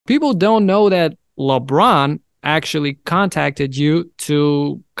people don't know that LeBron actually contacted you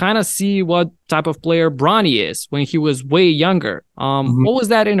to kind of see what type of player Bronny is when he was way younger. What was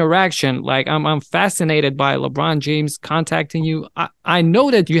that interaction like? I'm fascinated by LeBron James contacting you. I know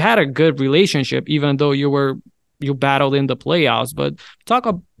that you had a good relationship, even though you battled in the playoffs. But talk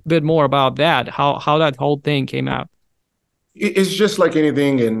a bit more about that. How that whole thing came out. It's just like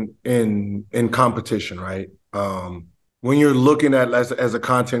anything in competition, right? When you're looking at as a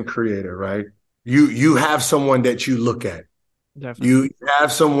content creator, right? You have someone that you look at. Definitely. You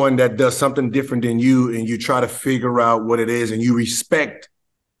have someone that does something different than you, and you try to figure out what it is, and you respect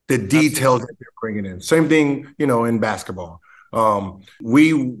the details that they're bringing in. Same thing, in basketball.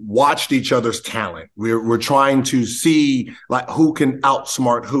 We watched each other's talent. We're trying to see like who can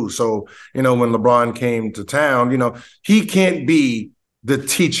outsmart who. So, when LeBron came to town, he can't be the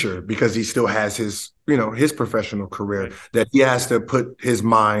teacher because he still has his professional career that he has to put his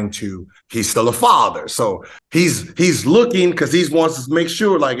mind to. He's still a father. So he's looking because he wants to make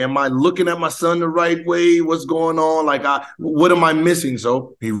sure, like, am I looking at my son the right way? What's going on? Like, what am I missing?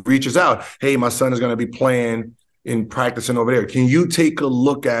 So he reaches out. Hey, my son is going to be playing and practicing over there. Can you take a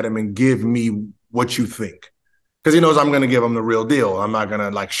look at him and give me what you think? Because he knows I'm going to give him the real deal. I'm not going to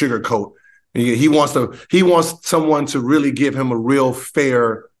like sugarcoat. He wants someone to really give him a real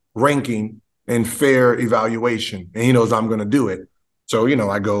fair ranking and fair evaluation. And he knows I'm going to do it. So,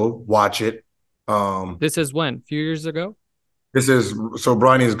 I go watch it. This is when? A few years ago? So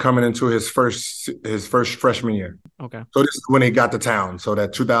Bronny is coming into his first freshman year. Okay. So this is when he got to town. So that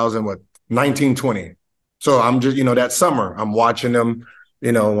 1920. So I'm just, that summer, I'm watching them,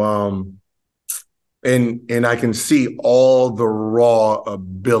 and I can see all the raw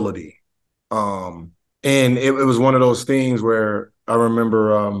ability. And it was one of those things where I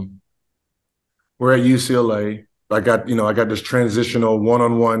remember we're at UCLA. I got this transitional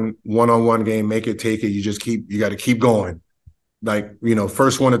one-on-one game, make it, take it. You got to keep going. Like,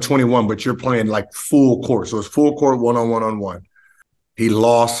 first one to 21, but you're playing like full court. So it's full court, one-on-one. He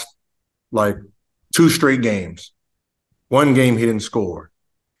lost like 2 straight games. One game he didn't score.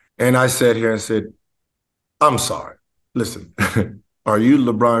 And I sat here and said, I'm sorry. Listen, are you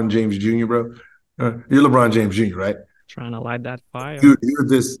LeBron James Jr., bro? You're LeBron James Jr., right? Trying to light that fire. You're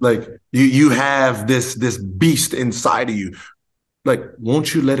this, like, you have this beast inside of you. Like,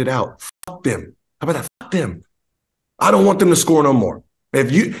 won't you let it out? Fuck them. How about that? Fuck them. I don't want them to score no more.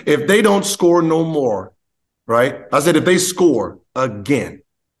 If they don't score no more, right? I said, if they score again,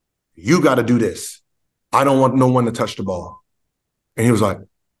 you got to do this. I don't want no one to touch the ball. And he was like,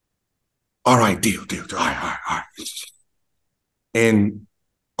 all right, deal. All right. And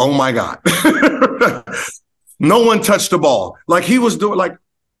oh my God, no one touched the ball. Like he was doing, like,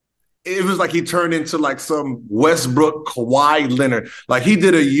 it was like he turned into like some Westbrook, Kawhi Leonard. Like he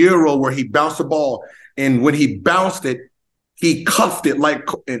did a Euro where he bounced the ball, and when he bounced it, he cuffed it like,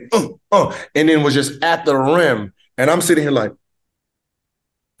 and then was just at the rim. And I'm sitting here like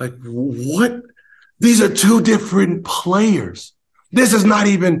what? These are 2 different players. This is not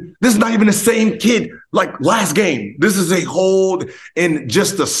even the same kid like last game. This is a whole, and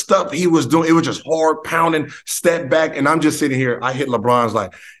just the stuff he was doing, it was just hard pounding, step back. And I'm just sitting here. I hit LeBron's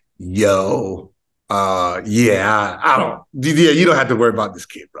like, yo, you don't have to worry about this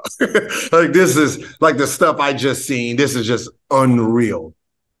kid, bro. Like, this is like the stuff I just seen. This is just unreal.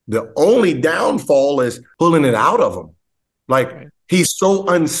 The only downfall is pulling it out of him. Like, he's so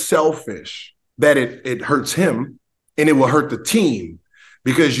unselfish that it hurts him, and it will hurt the team,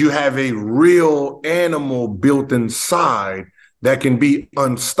 because you have a real animal built inside that can be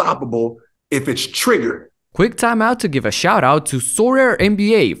unstoppable if it's triggered. Quick time out to give a shout out to Sorare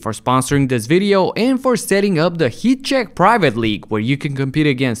NBA for sponsoring this video and for setting up the Heat Check Private League, where you can compete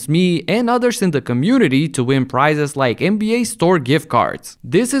against me and others in the community to win prizes like NBA Store gift cards.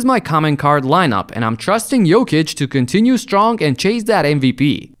 This is my comment card lineup, and I'm trusting Jokic to continue strong and chase that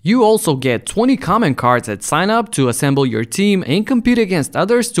MVP. You also get 20 comment cards at sign up to assemble your team and compete against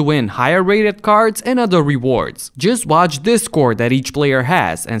others to win higher rated cards and other rewards. Just watch this score that each player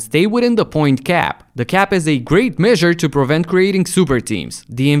has and stay within the point cap. The cap is a great measure to prevent creating super teams.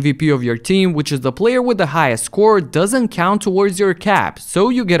 The MVP of your team, which is the player with the highest score, doesn't count towards your cap, so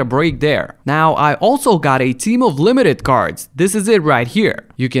you get a break there. Now, I also got a team of limited cards. This is it right here.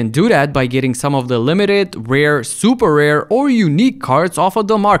 You can do that by getting some of the limited, rare, super rare, or unique cards off of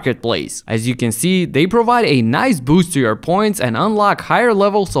the marketplace. As you can see, they provide a nice boost to your points and unlock higher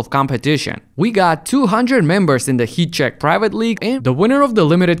levels of competition. We got 200 members in the Heat Check Private League, and the winner of the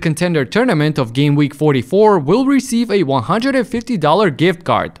Limited Contender Tournament of Game Week 44 will receive a $150 gift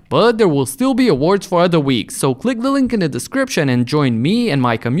card, but there will still be awards for other weeks, so click the link in the description and join me and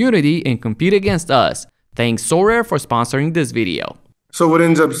my community and compete against us. Thanks SoRare for sponsoring this video. So what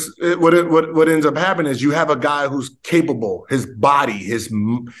ends up happening is you have a guy who's capable, his body,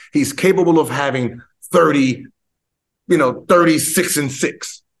 he's capable of having 36 and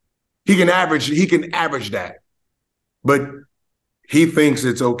 6. He can average that. But he thinks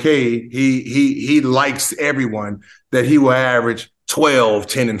it's okay. He likes everyone that he will average 12,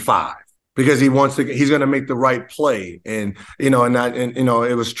 10 and 5 because he's going to make the right play. And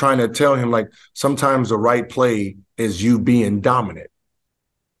it was trying to tell him, like, sometimes the right play is you being dominant.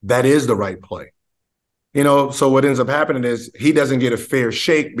 That is the right play. So what ends up happening is he doesn't get a fair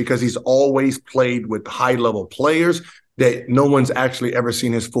shake because he's always played with high-level players that no one's actually ever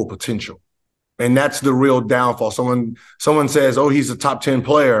seen his full potential. And that's the real downfall. Someone says, oh, he's a top 10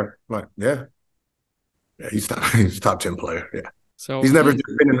 player. I'm like, yeah, he's a top 10 player. Yeah. So he's never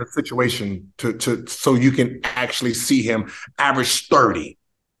been in a situation so you can actually see him average 30.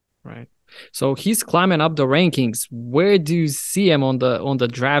 Right. So he's climbing up the rankings. Where do you see him on the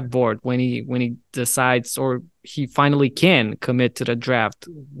draft board when he decides, or he finally can commit to the draft?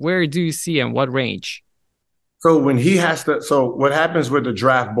 Where do you see him? What range? So when he has to, so what happens with the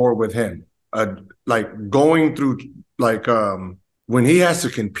draft board with him? When he has to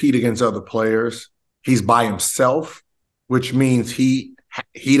compete against other players, he's by himself, which means he has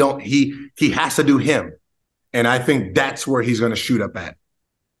to do him, and I think that's where he's going to shoot up at.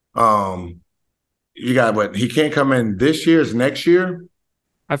 You got what? He can't come in this year. Is next year?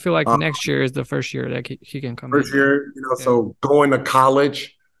 I feel like next year is the first year that he can come. First year, yeah. So going to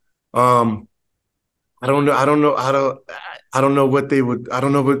college, I don't know what they would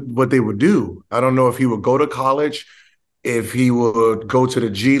do. I don't know if he would go to college, if he would go to the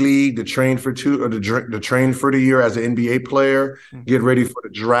G League to train for to train for the year as an NBA player, get ready for the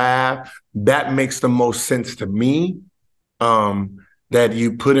draft. That makes the most sense to me. That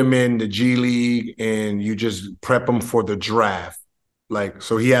you put him in the G League and you just prep him for the draft.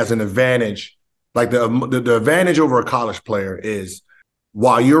 So he has an advantage. Like the advantage over a college player is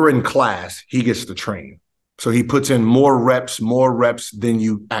while you're in class, he gets to train. So he puts in more reps than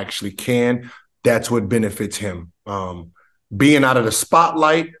you actually can. That's what benefits him. Being out of the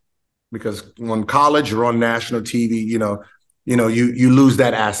spotlight, because when college, you're on national TV, you lose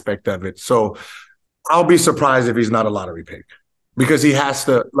that aspect of it. So I'll be surprised if he's not a lottery pick. Because he has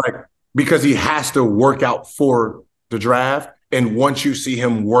to work out for the draft. And once you see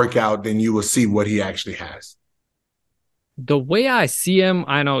him work out, then you will see what he actually has. The way I see him,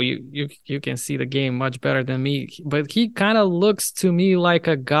 I know you can see the game much better than me, but he kind of looks to me like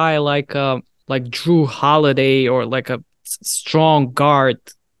a guy like Drew Holiday, or like a strong guard.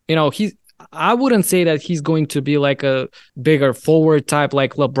 I wouldn't say that he's going to be like a bigger forward type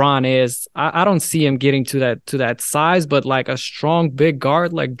like LeBron is. I don't see him getting to that size, but like a strong big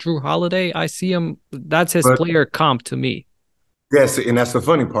guard like Drew Holiday, I see him. That's his player comp to me. Yes, and that's the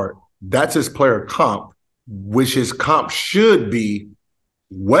funny part. That's his player comp, which his comp should be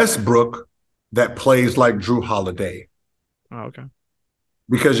Westbrook that plays like Drew Holiday. Oh, okay.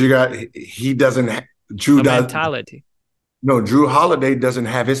 Because Drew mentality. No, Drew Holiday doesn't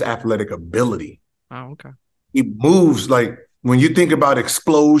have his athletic ability. Oh, okay. He moves like when you think about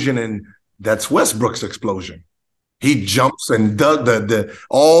explosion, and that's Westbrook's explosion. He jumps and does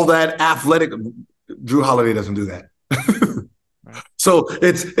all that athletic. Drew Holiday doesn't do that. Right. So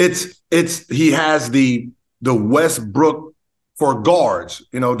he has the Westbrook for guards,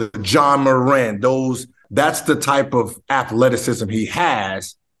 the John Moran, that's the type of athleticism he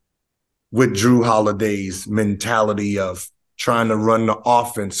has. With Drew Holiday's mentality of trying to run the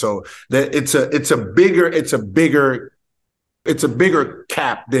offense, so that it's a bigger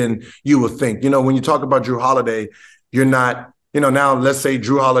cap than you would think. When you talk about Drew Holiday, you're not. Now let's say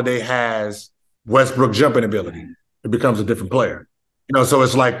Drew Holiday has Westbrook jumping ability, it becomes a different player. So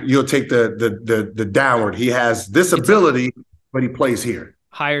it's like you'll take the downward. He has this ability, but he plays here.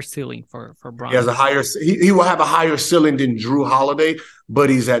 Higher ceiling for Bronny. He has he will have a higher ceiling than Drew Holiday, but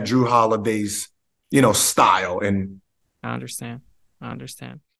he's at Drew Holiday's, style. And I understand.